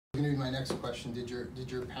next question. Did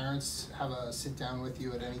your parents have a sit down with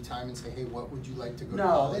you at any time and say, hey, what would you like to go to No,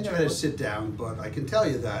 college? they never had a sit down, but I can tell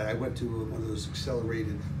you that I went to one of those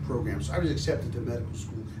accelerated programs. I was accepted to medical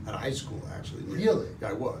school at high school, actually. Really? Yeah,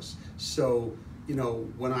 I was. So, you know,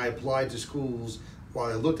 when I applied to schools, while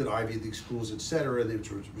I looked at Ivy League schools, et cetera, which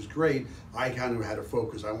was great, I kind of had a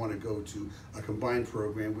focus. I want to go to a combined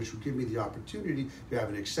program, which would give me the opportunity to have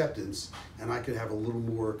an acceptance, and I could have a little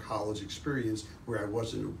more college experience where I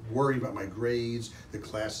wasn't worried about my grades, the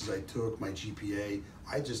classes I took, my GPA.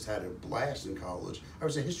 I just had a blast in college. I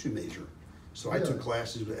was a history major. So I took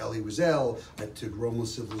classes with Elie Wiesel, I took Roman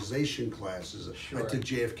civilization classes, I took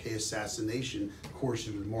JFK assassination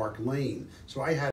courses with Mark Lane. So I had